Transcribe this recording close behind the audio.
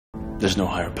There's no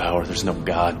higher power, there's no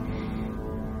God. I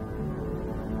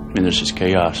mean, there's just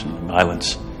chaos and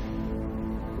violence.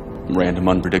 Random,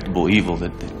 unpredictable evil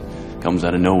that comes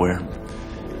out of nowhere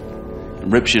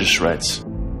and rips you to shreds.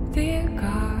 Do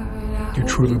you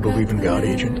truly believe in God,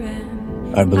 Agent?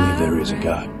 I believe there is a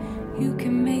God.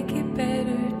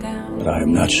 But I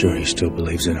am not sure he still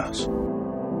believes in us.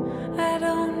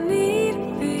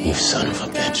 You son of a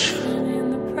bitch.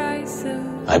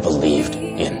 I believed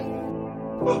in.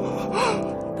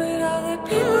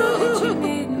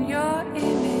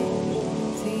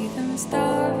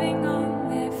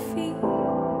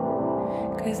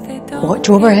 Watch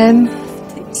over him,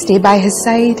 stay by his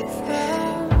side.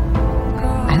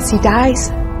 As he dies,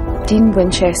 Dean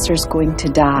Winchester's going to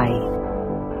die.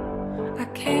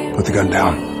 Put the gun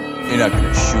down. You're not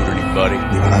gonna shoot anybody.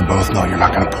 You and I both know you're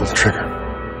not gonna pull the trigger.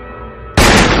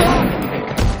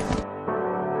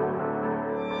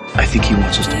 I think he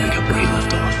wants us to pick up where he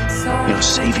left off. You know,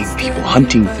 saving people,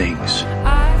 hunting things.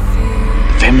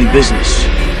 Family business.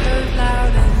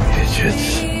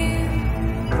 Idiots.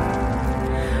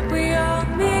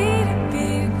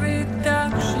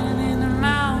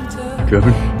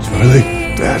 Kevin, Smiley,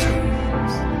 Dad.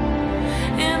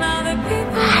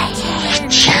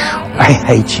 I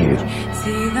hate you.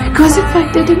 Because if I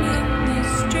didn't, I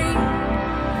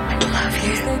love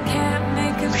you.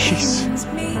 please.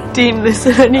 Dean,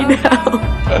 listen, I need help.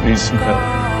 I need some help.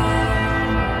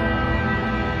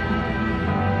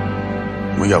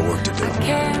 We got work to do.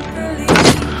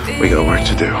 We got work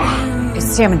to do. It's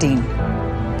Sam and Dean.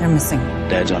 They're missing.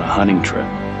 Dad's on a hunting trip.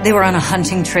 They were on a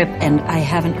hunting trip, and I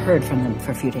haven't heard from them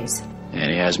for a few days. And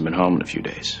he hasn't been home in a few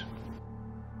days.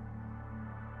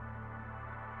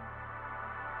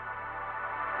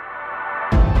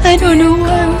 I don't know what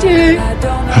I'm doing.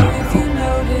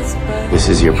 This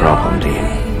is your problem, Dean.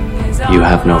 You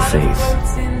have no faith.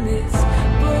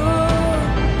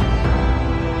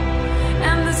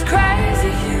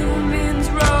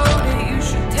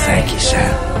 Thank you,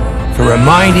 Sam, for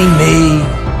reminding me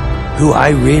who I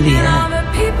really am.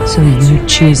 So you're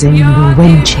choosing the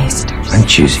Winchesters? I'm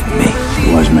choosing me.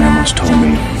 The wise man once told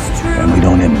me, family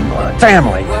don't end in blood.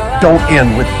 Family don't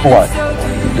end with blood.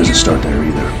 It doesn't start there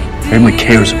either. Family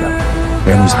cares about it.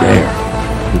 Family's there.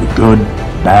 For the good,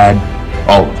 bad,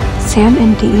 all of it. Sam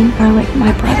and Dean are like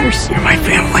my brothers. You're my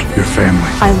family. Your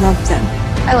family. I love them.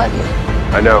 I love you.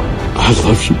 I know. I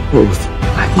love you both.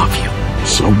 I love you.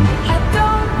 So much.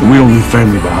 And we don't leave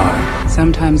family behind.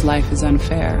 Sometimes life is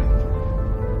unfair,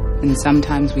 and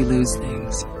sometimes we lose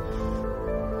things,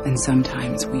 and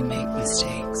sometimes we make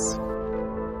mistakes.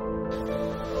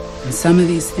 And some of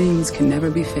these things can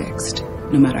never be fixed,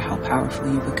 no matter how powerful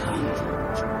you become.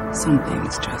 Some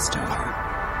things just are,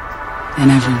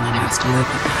 and everyone has to live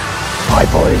with that. Bye,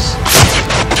 boys.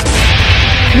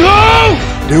 No!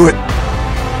 Do it.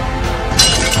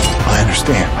 I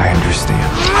understand. I understand.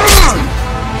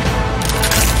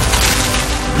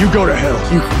 You go to hell.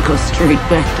 You can go straight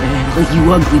back to hell,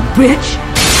 you ugly bitch.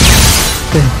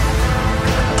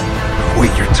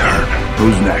 Wait your turn.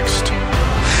 Who's next?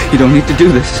 You don't need to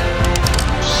do this.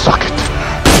 Suck it.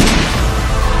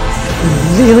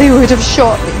 Really would have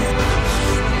shot me.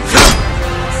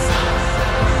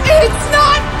 It's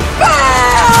not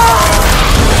fair!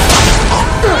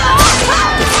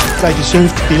 I deserve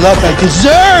to be loved. I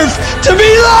deserve to be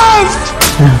loved!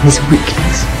 Love is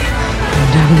weakness.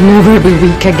 And I'll never be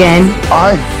weak again.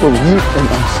 I believe in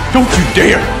us. Don't you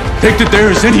dare think that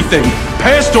there is anything,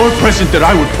 past or present, that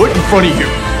I would put in front of you.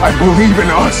 I believe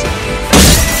in us.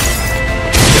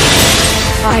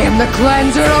 I am the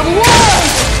cleanser of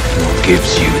worlds! Who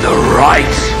gives you the right?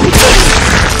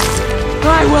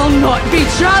 I will not be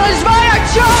challenged by a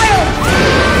child!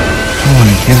 When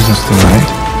he gives us the right,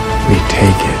 we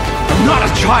take it. I'm not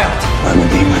a child. I'm a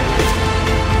demon.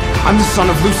 I'm the son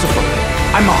of Lucifer.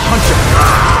 I'm a hunter.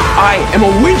 I am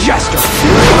a Winchester.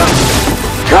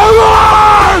 Come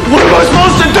on! What am I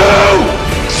supposed to do?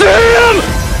 Sam!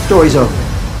 Story's over.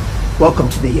 Welcome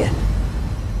to the end.